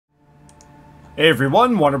Hey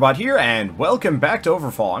everyone, Wanderbot here, and welcome back to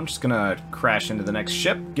Overfall. I'm just gonna crash into the next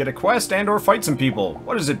ship, get a quest, and or fight some people.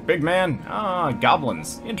 What is it, big man? Ah,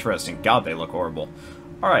 goblins. Interesting. God, they look horrible.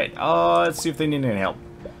 Alright, let's see if they need any help.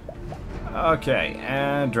 Okay,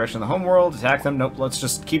 and direction of the homeworld, attack them. Nope, let's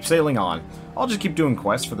just keep sailing on. I'll just keep doing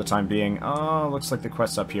quests for the time being. Looks like the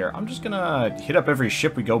quest's up here. I'm just gonna hit up every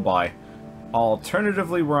ship we go by.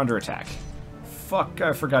 Alternatively, we're under attack. Fuck,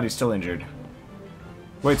 I forgot he's still injured.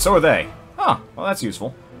 Wait, so are they. Huh, well that's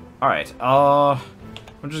useful. Alright, I'm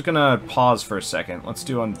just gonna pause for a second. Let's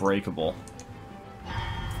do Unbreakable.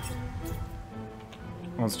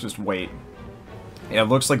 Let's just wait. Yeah, it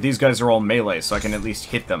looks like these guys are all melee, so I can at least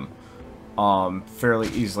hit them fairly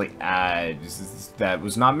easily. That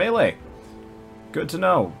was not melee. Good to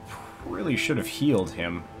know. Really should have healed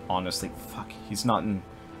him, honestly. Fuck, he's not in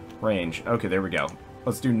range. Okay, there we go.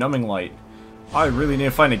 Let's do Numbing Light. I really need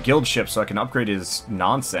to find a guild ship so I can upgrade his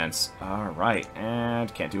nonsense. Alright,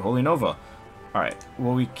 and can't do Holy Nova. Alright,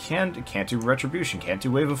 well we can't do Retribution, can't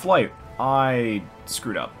do Wave of Flight. I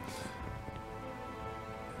screwed up.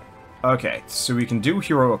 Okay, so we can do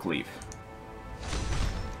Heroic Leap.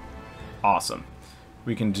 Awesome.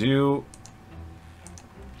 We can do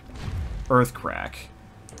Earthcrack.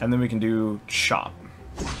 And then we can do Chop.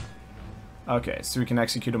 Okay, so we can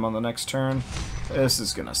execute him on the next turn. This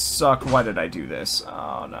is gonna suck. Why did I do this?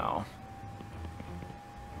 Oh, no.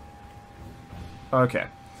 Okay.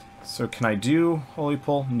 So can I do Holy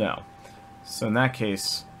Pull? No. So in that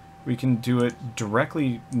case, we can do it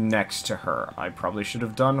directly next to her. I probably should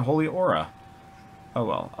have done Holy Aura. Oh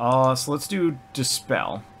well. So let's do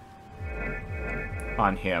Dispel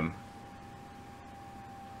on him.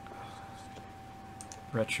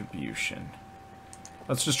 Retribution.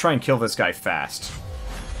 Let's just try and kill this guy fast.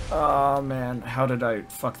 Oh, man. How did I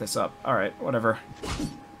fuck this up? Alright, whatever.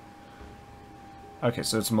 Okay,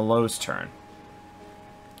 so it's Malo's turn.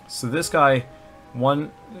 So this guy,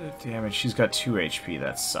 one damage, she's got 2 HP.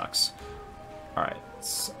 That sucks. Alright,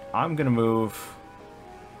 so I'm gonna move.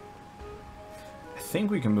 I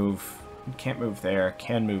think we can move. Can't move there.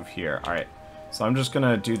 Can move here. Alright, so I'm just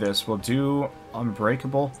gonna do this. We'll do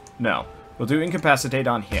Unbreakable. No, we'll do Incapacitate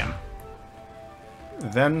on him.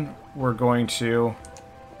 Then we're going to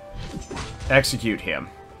execute him.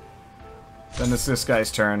 Then it's this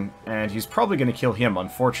guy's turn, and he's probably going to kill him,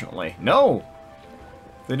 unfortunately. No!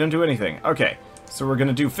 They didn't do anything. Okay, so we're going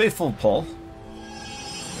to do Faithful Pull.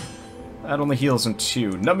 That only heals him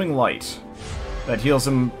 2. Numbing Light. That heals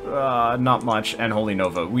him not much, and Holy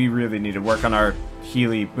Nova. We really need to work on our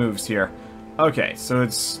Healy moves here. Okay, so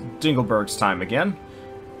it's Dingleberg's time again.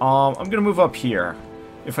 I'm going to move up here.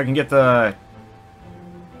 If I can get the...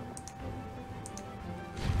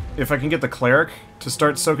 Cleric to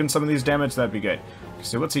start soaking some of these damage, that'd be good.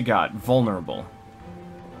 So what's he got? Vulnerable.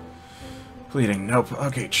 Bleeding. Nope.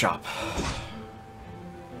 Okay, Chop.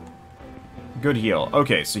 Good heal.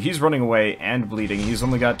 Okay, so he's running away and bleeding. He's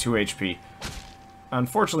only got 2 HP.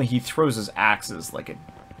 Unfortunately, he throws his axes like a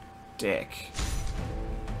dick.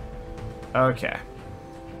 Okay.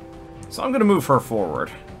 So I'm gonna move her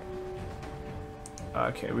forward.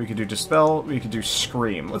 Okay, we could do Dispel. We could do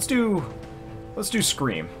Scream. Let's do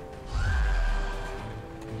Scream.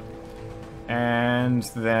 And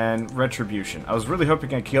then Retribution. I was really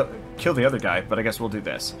hoping I'd kill the other guy, but I guess we'll do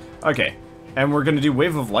this. Okay, and we're going to do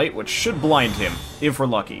Wave of Light, which should blind him, if we're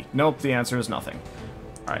lucky. Nope, the answer is nothing.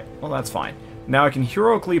 Alright, well that's fine. Now I can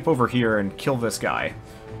Heroic Leap over here and kill this guy.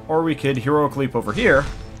 Or we could Heroic Leap over here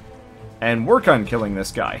and work on killing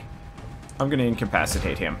this guy. I'm going to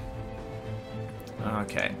incapacitate him.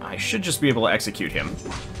 Okay, I should just be able to execute him.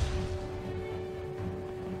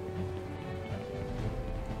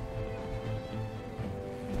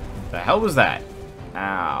 The hell was that?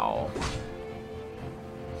 Ow.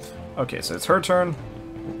 Okay, so it's her turn.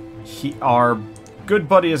 Our good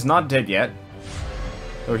buddy is not dead yet.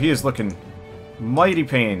 Though he is looking mighty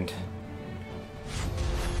pained.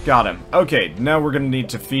 Got him. Okay, now we're gonna need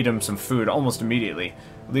to feed him some food almost immediately.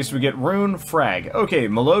 At least we get Rune Frag. Okay,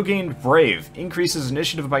 Malo gained Brave. Increases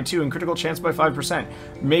initiative by 2 and critical chance by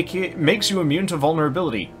 5%. Makes you immune to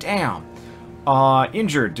vulnerability. Damn.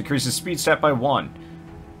 Injured. Decreases speed stat by 1.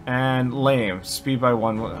 And Lame. Speed by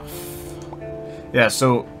 1. Yeah,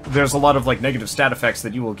 so there's a lot of, like, negative stat effects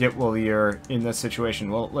that you will get while you're in this situation.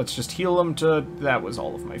 Well, let's just heal him to... That was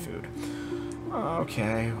all of my food.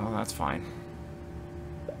 Okay, well, that's fine.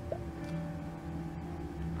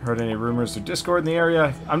 Heard any rumors of Discord in the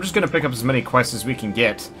area? I'm just gonna pick up as many quests as we can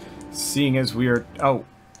get, seeing as we are... Oh,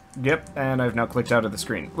 yep, and I've now clicked out of the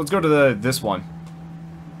screen. Let's go to this one.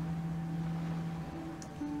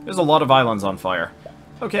 There's a lot of islands on fire.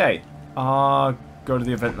 Okay, go to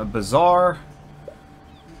the event in the bazaar.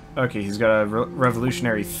 Okay, he's got a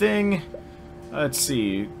revolutionary thing. Let's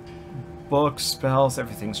see. Books, spells,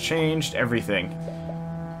 everything's changed. Everything.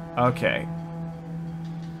 Okay.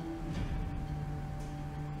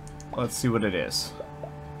 Let's see what it is.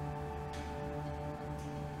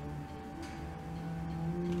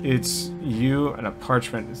 It's U and a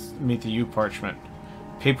parchment. Meet the U parchment.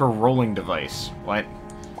 Paper rolling device. What?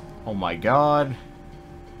 Oh my god.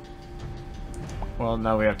 Well,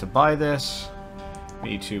 now we have to buy this.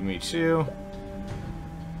 Me too, me too.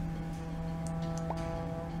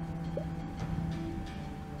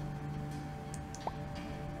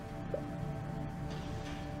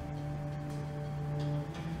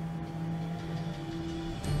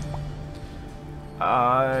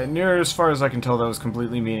 Near as far as I can tell, that was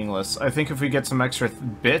completely meaningless. I think if we get some extra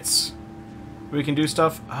bits, we can do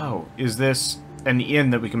stuff. Oh, is this an inn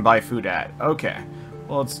that we can buy food at? Okay.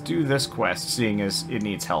 Well, let's do this quest, seeing as it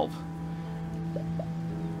needs help.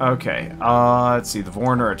 Okay, let's see. The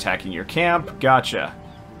Vorn are attacking your camp. Gotcha.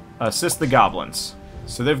 Assist the goblins.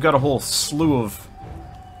 So they've got a whole slew of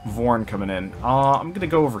Vorn coming in. I'm gonna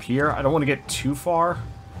go over here. I don't want to get too far.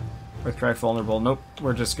 Crack vulnerable. Nope,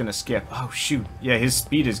 we're just gonna skip. Oh, shoot. Yeah, his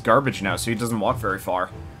speed is garbage now, so he doesn't walk very far.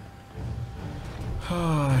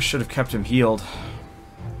 I should have kept him healed.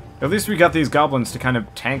 At least we got these goblins to kind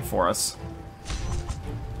of tank for us.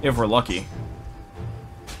 If we're lucky.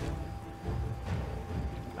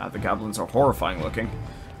 The goblins are horrifying looking.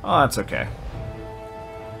 Oh, that's okay.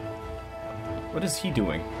 What is he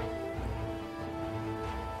doing?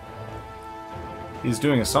 He's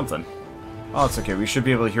doing something. Oh, it's okay. We should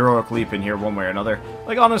be able to heroic leap in here one way or another.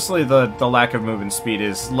 Like, honestly, the lack of movement speed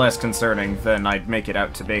is less concerning than I'd make it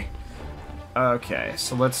out to be. Okay,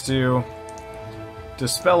 so let's do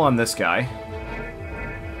Dispel on this guy.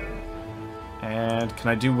 And can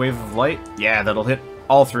I do Wave of Light? Yeah, that'll hit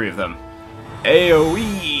all three of them.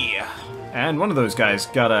 AoE! And one of those guys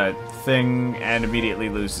got a thing and immediately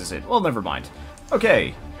loses it. Well, never mind.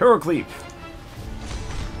 Okay, Heroic Leap.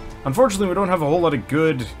 Unfortunately, we don't have a whole lot of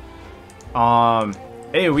good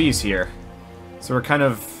AoEs here. So we're kind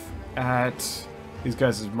of at these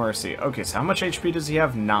guys' mercy. Okay, so how much HP does he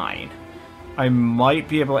have? 9. I might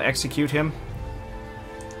be able to execute him.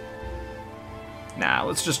 Nah,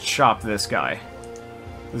 let's just chop this guy.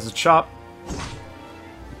 There's a chop.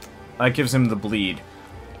 That gives him the bleed.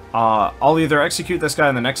 I'll either execute this guy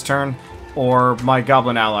in the next turn, or my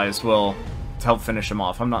goblin allies will help finish him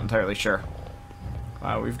off. I'm not entirely sure.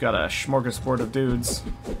 Wow, we've got a smorgasbord of dudes.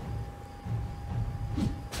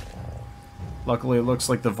 Luckily, it looks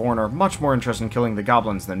like the Vorn are much more interested in killing the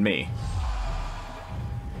goblins than me.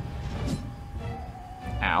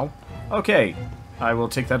 Ow. Okay, I will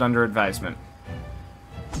take that under advisement.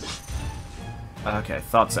 Okay,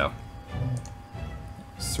 thought so.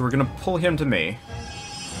 So we're gonna pull him to me.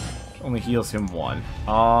 Which only heals him 1.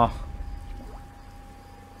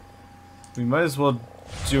 We might as well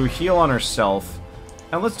do heal on herself.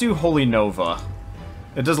 And let's do Holy Nova.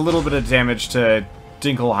 It does a little bit of damage to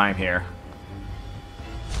Dinkelheim here.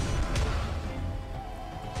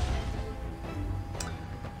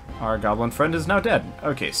 Our goblin friend is now dead.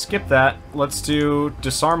 Okay, skip that. Let's do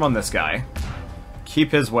Disarm on this guy.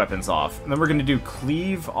 Keep his weapons off. And then we're going to do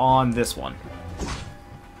Cleave on this one.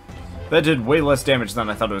 That did way less damage than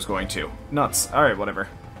I thought it was going to. Nuts. Alright, whatever.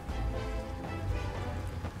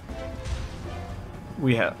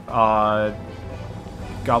 We have,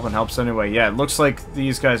 Goblin helps anyway. Yeah, it looks like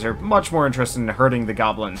these guys are much more interested in hurting the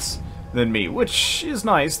goblins than me, which is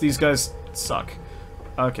nice. These guys suck.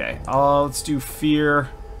 Okay, let's do Fear.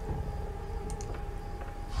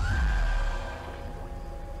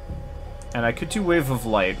 And I could do Wave of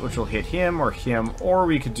Light, which will hit him, or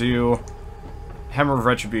we could do Hammer of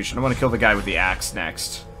Retribution. I want to kill the guy with the axe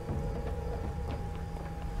next.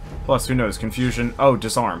 Plus, who knows, Confusion. Oh,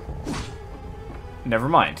 Disarm. Never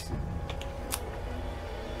mind.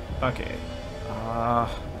 Okay. I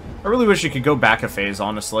really wish you could go back a phase,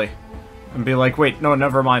 honestly. And be like, wait, no,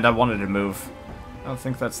 never mind, I wanted to move. I don't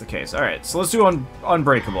think that's the case. Alright, so let's do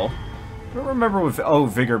Unbreakable. I don't remember what... Oh,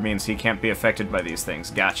 Vigor means he can't be affected by these things.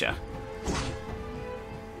 Gotcha.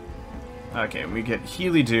 Okay, we get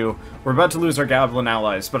Healy Do. We're about to lose our Goblin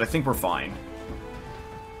allies, but I think we're fine.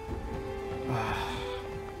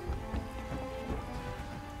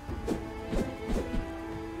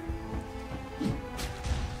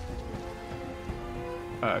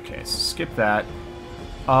 Okay, so skip that.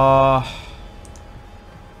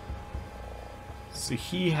 So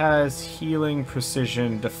he has Healing,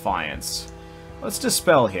 Precision, Defiance. Let's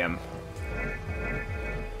Dispel him.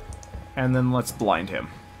 And then let's blind him.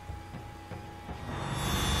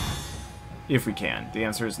 If we can. The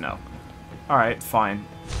answer is no. Alright, fine.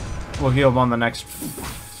 We'll heal him on the next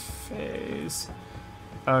phase.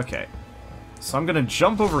 Okay. So I'm gonna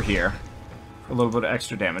jump over here for a little bit of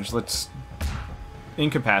extra damage. Let's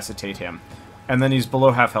incapacitate him. And then he's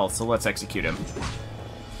below half health, so let's execute him.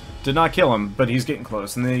 Did not kill him, but he's getting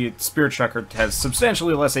close. And the Spirit Chucker has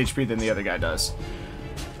substantially less HP than the other guy does.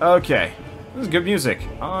 Okay. This is good music.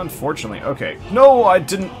 Unfortunately. Okay. No, I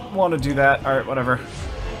didn't want to do that. Alright, whatever.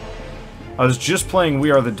 I was just playing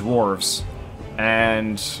We Are the Dwarves.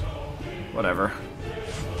 And... whatever.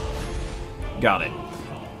 Got it.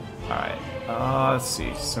 Alright. Let's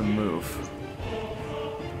see. Some move.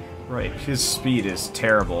 Right. His speed is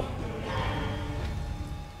terrible.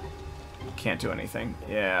 Can't do anything.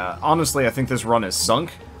 Yeah. Honestly, I think this run is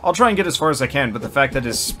sunk. I'll try and get as far as I can, but the fact that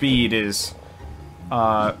his speed is...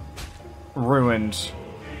 ruined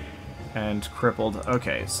and crippled.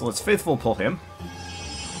 Okay, so let's Faithful Pull him.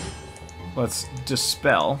 Let's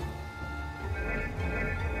Dispel.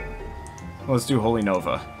 Let's do Holy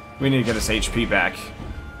Nova. We need to get his HP back.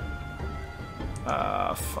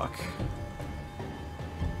 Fuck.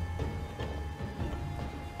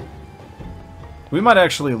 We might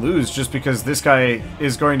actually lose just because this guy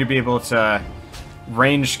is going to be able to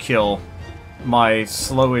range kill my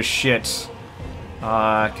slow as shit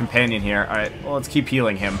companion here. Alright, well, let's keep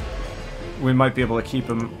healing him. We might be able to keep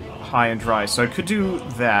him high and dry. So I could do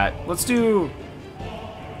that. Let's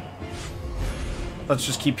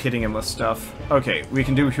just keep hitting him with stuff. Okay, we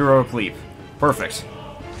can do Heroic Leap. Perfect.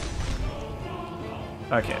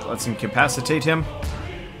 Okay, let's incapacitate him.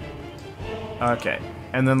 Okay,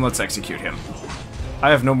 and then let's execute him. I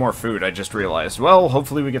have no more food, I just realized. Well,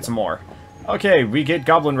 hopefully we get some more. Okay, we get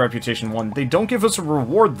Goblin Reputation 1. They don't give us a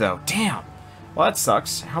reward, though. Damn! Well, that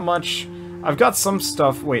sucks. How much? I've got some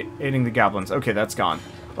stuff. Wait, aiding the goblins. Okay, that's gone.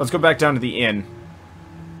 Let's go back down to the inn.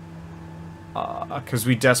 Because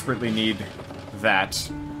we desperately need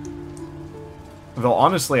that. Though,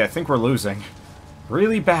 honestly, I think we're losing.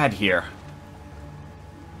 Really bad here.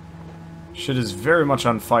 Shit is very much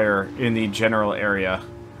on fire in the general area.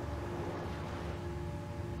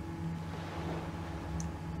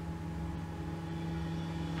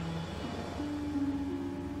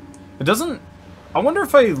 It doesn't... I wonder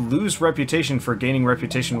if I lose reputation for gaining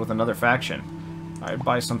reputation with another faction. I'd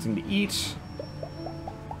buy something to eat.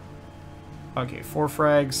 Okay, 4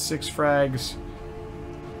 frags, 6 frags.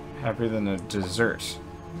 Happier than a dessert.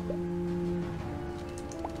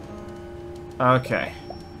 Okay.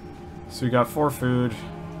 So we got 4 food.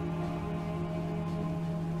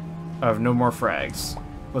 I have no more frags.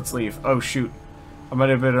 Let's leave. Oh, shoot. I might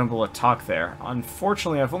have been able to talk there.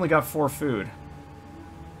 Unfortunately, I've only got 4 food.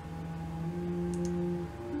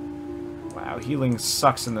 Wow, healing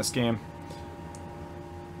sucks in this game.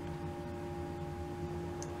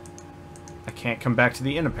 I can't come back to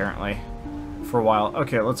the inn, apparently, for a while.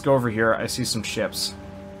 Okay, let's go over here. I see some ships.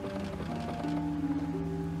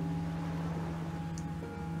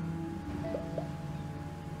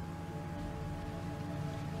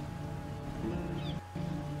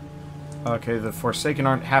 Okay, the Forsaken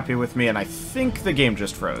aren't happy with me, and I think the game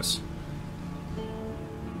just froze.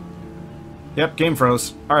 Yep, game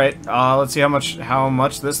froze. Alright, let's see how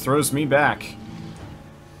much this throws me back.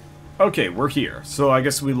 Okay, we're here. So I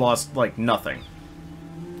guess we lost, like, nothing.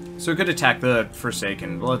 So we could attack the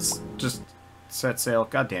Forsaken. Let's just set sail.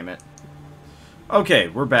 God damn it. Okay,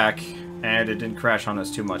 we're back. And it didn't crash on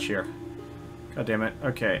us too much here. God damn it.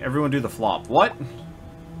 Okay, everyone do the flop. What?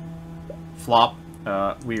 Flop.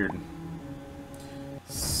 Weird.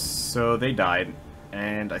 So they died.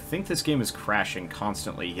 And I think this game is crashing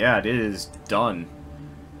constantly. Yeah, it is done.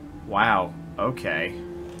 Wow. Okay.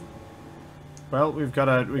 Well, we got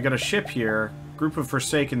a ship here. Group of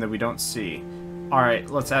Forsaken that we don't see. Alright,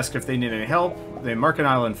 let's ask if they need any help. They mark an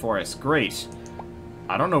island for us. Great.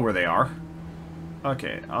 I don't know where they are.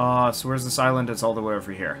 Okay, so where's this island? It's all the way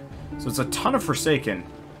over here. So it's a ton of Forsaken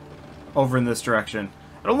over in this direction.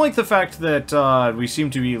 I don't like the fact that we seem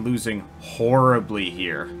to be losing horribly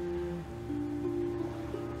here.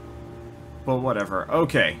 But whatever.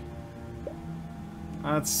 Okay.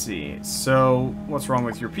 Let's see. So, what's wrong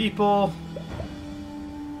with your people?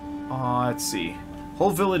 Let's see. Whole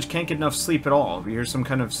village can't get enough sleep at all. We hear some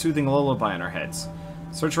kind of soothing lullaby in our heads.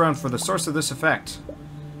 Search around for the source of this effect.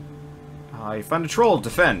 You find a troll.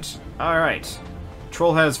 Defend. Alright.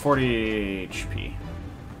 Troll has 40 HP.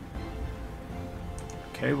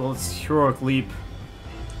 Okay, well, let's Heroic Leap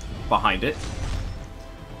behind it.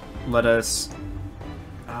 Let us...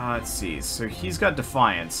 let's see. So he's got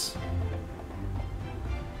Defiance.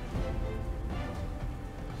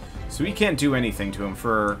 So we can't do anything to him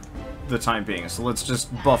for the time being. So let's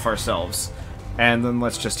just buff ourselves. And then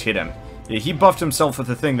let's just hit him. Yeah, he buffed himself with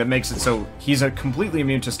a thing that makes it so he's completely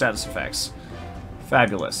immune to status effects.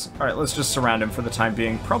 Fabulous. Alright, let's just surround him for the time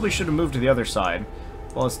being. Probably should have moved to the other side.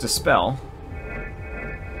 Well, let's Dispel.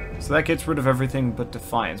 So that gets rid of everything but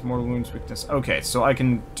Defiance. Mortal Wounds, Weakness. Okay, so I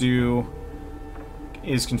can do...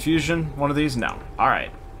 Is Confusion one of these? No.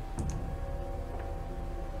 Alright.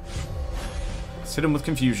 Let's hit him with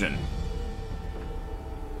Confusion.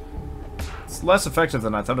 It's less effective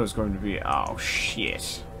than I thought it was going to be. Oh,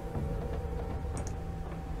 shit.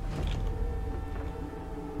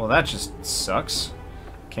 Well, that just sucks.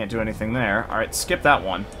 Can't do anything there. Alright, skip that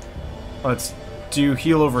one. Let's do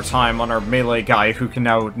heal over time on our melee guy who can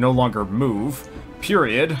now no longer move.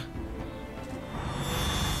 Period.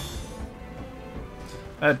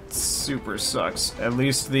 That super sucks. At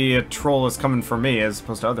least the troll is coming for me as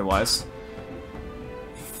opposed to otherwise.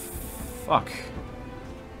 Fuck.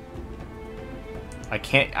 I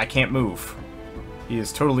can't move. He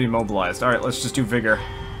is totally immobilized. Alright, let's just do Vigor.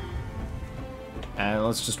 And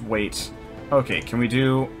let's just wait. Okay, can we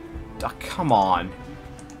do... Oh, come on.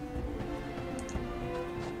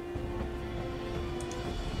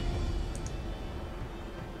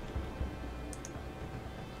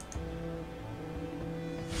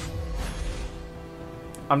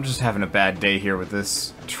 I'm just having a bad day here with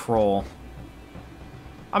this troll.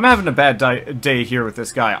 I'm having a bad day here with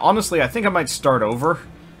this guy. Honestly, I think I might start over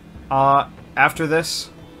after this.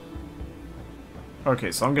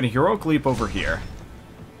 Okay, so I'm going to Heroic Leap over here.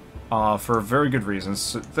 For very good reasons.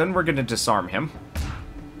 So then we're going to disarm him.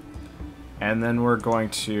 And then we're going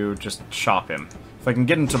to just chop him. If I can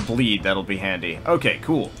get him to bleed, that'll be handy. Okay,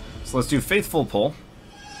 cool. So let's do Faithful Pull.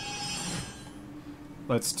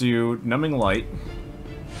 Let's do Numbing Light.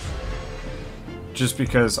 Just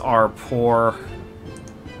because our poor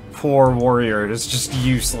warrior is just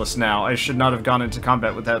useless now. I should not have gone into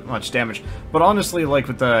combat with that much damage. But honestly, like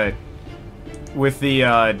with the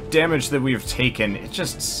damage that we've taken, it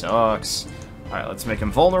just sucks. Alright, let's make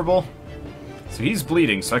him vulnerable. So he's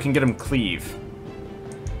bleeding, so I can get him Cleave.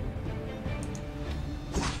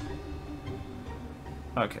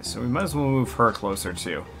 Okay, so we might as well move her closer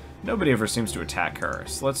too. Nobody ever seems to attack her.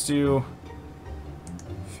 So let's do...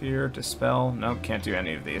 Fear, Dispel. Nope, can't do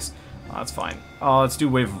any of these. Oh, that's fine. Let's do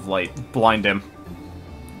Wave of Light. Blind him.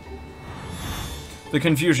 The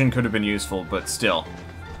Confusion could have been useful, but still.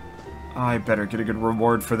 I better get a good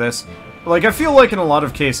reward for this. Like, I feel like in a lot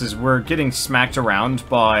of cases we're getting smacked around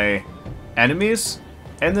by enemies,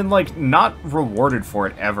 and then, like, not rewarded for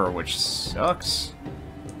it ever, which sucks.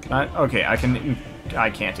 Okay, I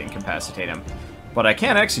can't incapacitate him, but I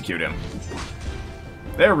can execute him.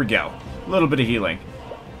 There we go. A little bit of healing.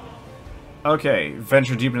 Okay,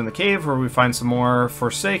 venture deep into the cave where we find some more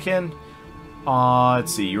Forsaken.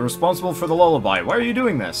 Let's see, you're responsible for the lullaby. Why are you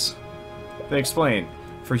doing this? They explain.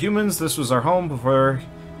 For humans, this was our home before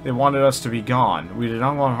they wanted us to be gone. We did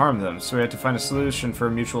not want to harm them, so we had to find a solution for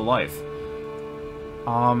a mutual life.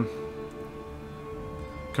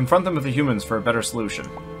 Confront them with the humans for a better solution.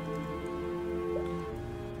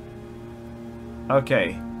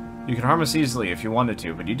 Okay, you can harm us easily if you wanted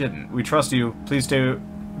to, but you didn't. We trust you. Please do.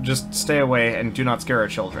 Just stay away and do not scare our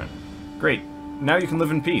children. Great. Now you can live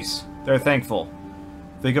in peace. They're thankful.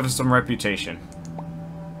 They give us some reputation.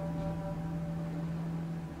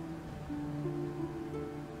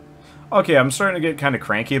 Okay, I'm starting to get kind of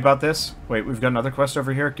cranky about this. Wait, we've got another quest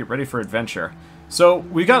over here. Get ready for adventure. So,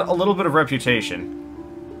 we got a little bit of reputation.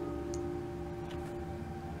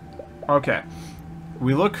 Okay.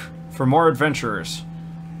 We look for more adventurers.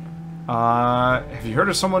 Have you heard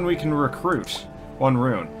of someone we can recruit? 1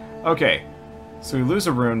 rune. Okay. So we lose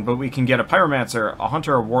a rune, but we can get a Pyromancer, a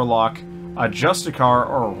Hunter, a Warlock, a Justicar,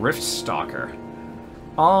 or a Rift Stalker.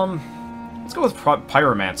 Let's go with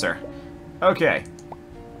Pyromancer. Okay.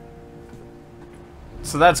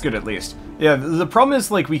 So that's good at least. Yeah, the problem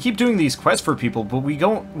is, like, we keep doing these quests for people, but we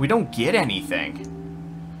don't get anything.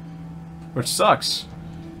 Which sucks.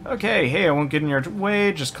 Okay, hey, I won't get in your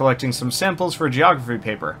way, just collecting some samples for a geography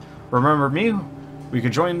paper. Remember me? We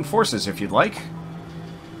could join forces if you'd like.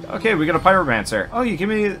 Okay, we got a Pyromancer. Oh, you give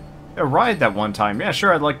me a ride that one time. Yeah,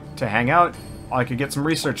 sure, I'd like to hang out. I could get some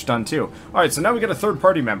research done, too. Alright, so now we got a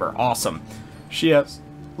third-party member. Awesome. She has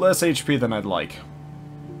less HP than I'd like.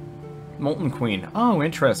 Molten Queen. Oh,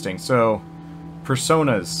 interesting. So,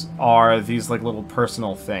 personas are these, like, little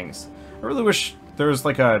personal things. I really wish there was,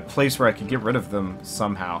 like, a place where I could get rid of them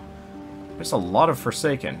somehow. There's a lot of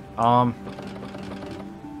Forsaken. Well,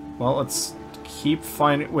 let's keep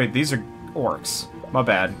finding... Wait, these are orcs. My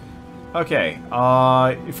bad. Okay,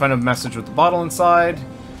 you find a message with the bottle inside.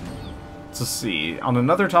 Let's see. On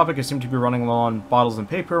another topic, I seem to be running low on bottles and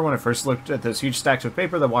paper. When I first looked at those huge stacks of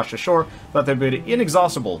paper that washed ashore, thought they'd be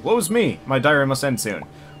inexhaustible. Woe was me! My diary must end soon.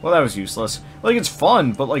 Well, that was useless. Like, it's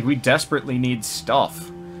fun, but, like, we desperately need stuff.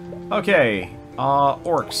 Okay.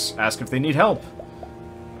 Orcs. Ask if they need help.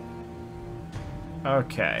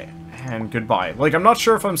 Okay. And goodbye. Like, I'm not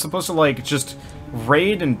sure if I'm supposed to, like, just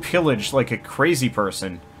raid and pillage like a crazy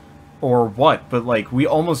person. Or what, but like, we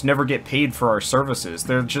almost never get paid for our services.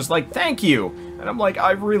 They're just like, thank you! And I'm like,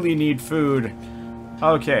 I really need food.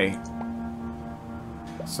 Okay.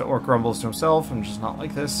 So Orc grumbles to himself, I'm just not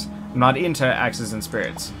like this. I'm not into axes and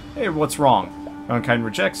spirits. Hey, what's wrong? Mankind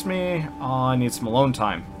rejects me. I need some alone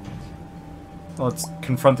time. Let's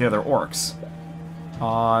confront the other orcs.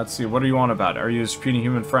 Let's see, what are you on about? Are you disputing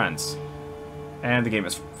human friends? And the game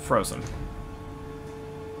is frozen.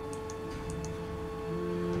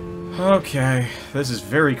 Okay, this is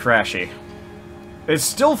very crashy. It's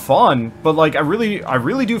still fun, but like I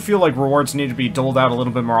really do feel like rewards need to be doled out a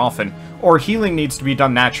little bit more often, or healing needs to be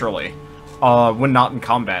done naturally when not in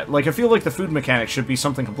combat. Like I feel like the food mechanic should be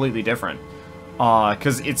something completely different.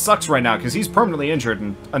 Because it sucks right now, because he's permanently injured,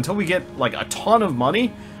 and until we get like a ton of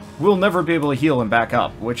money, we'll never be able to heal him back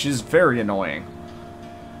up, which is very annoying.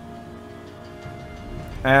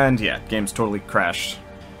 And yeah, game's totally crashed.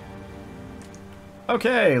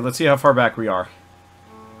 Okay, let's see how far back we are.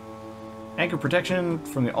 Anchor protection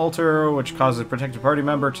from the altar, which causes a protected party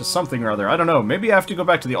member to something or other. I don't know, maybe I have to go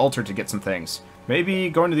back to the altar to get some things. Maybe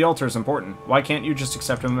going to the altar is important. Why can't you just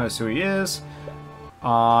accept him as who he is?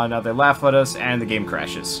 Now they laugh at us, and the game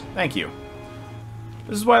crashes. Thank you.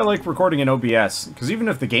 This is why I like recording in OBS, because even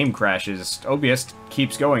if the game crashes, OBS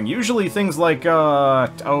keeps going. Usually things like,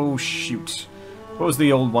 oh shoot. What was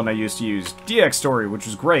the old one I used to use? DX Story, which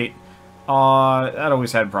was great. That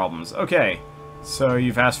always had problems. Okay, so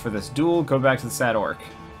you've asked for this duel, go back to the sad orc.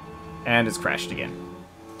 And it's crashed again.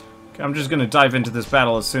 Okay, I'm just gonna dive into this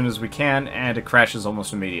battle as soon as we can, and it crashes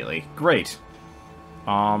almost immediately. Great.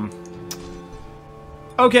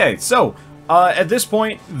 Okay, so, at this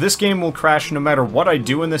point, this game will crash no matter what I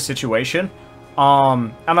do in this situation.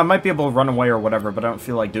 And I might be able to run away or whatever, but I don't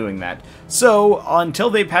feel like doing that. So, until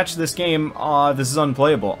they patch this game, this is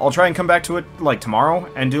unplayable. I'll try and come back to it, like, tomorrow,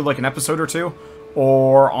 and do, like, an episode or two,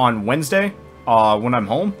 or on Wednesday, when I'm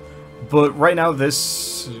home. But right now,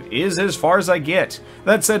 this is as far as I get.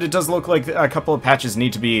 That said, it does look like a couple of patches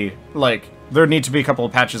need to be, like, there need to be a couple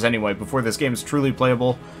of patches anyway before this game is truly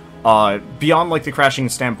playable. Beyond, like, the crashing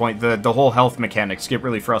standpoint, the whole health mechanics get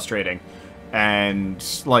really frustrating. And,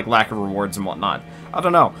 like, lack of rewards and whatnot. I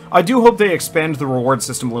don't know. I do hope they expand the reward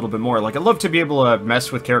system a little bit more. Like, I'd love to be able to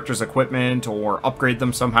mess with characters' equipment or upgrade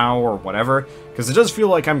them somehow or whatever. Because it does feel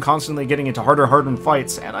like I'm constantly getting into harder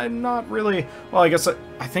fights, and I'm not really... Well, I guess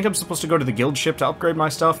I think I'm supposed to go to the guild ship to upgrade my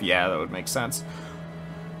stuff? Yeah, that would make sense.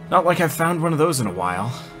 Not like I've found one of those in a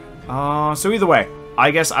while. So either way,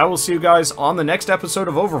 I guess I will see you guys on the next episode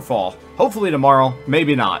of Overfall. Hopefully tomorrow,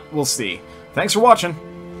 maybe not. We'll see. Thanks for watching.